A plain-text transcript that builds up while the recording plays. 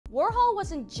Warhol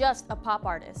wasn't just a pop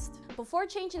artist. Before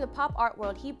changing the pop art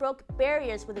world, he broke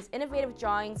barriers with his innovative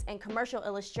drawings and commercial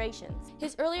illustrations.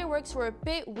 His earlier works were a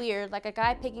bit weird, like a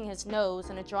guy picking his nose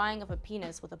and a drawing of a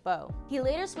penis with a bow. He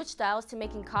later switched styles to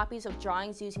making copies of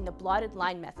drawings using the blotted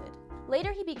line method.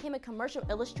 Later, he became a commercial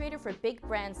illustrator for big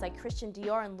brands like Christian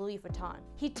Dior and Louis Vuitton.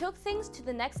 He took things to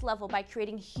the next level by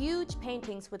creating huge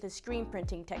paintings with his screen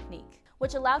printing technique,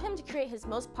 which allowed him to create his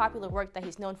most popular work that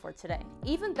he's known for today.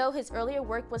 Even though his earlier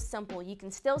work was simple, you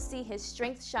can still see his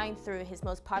strength shine through his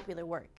most popular work.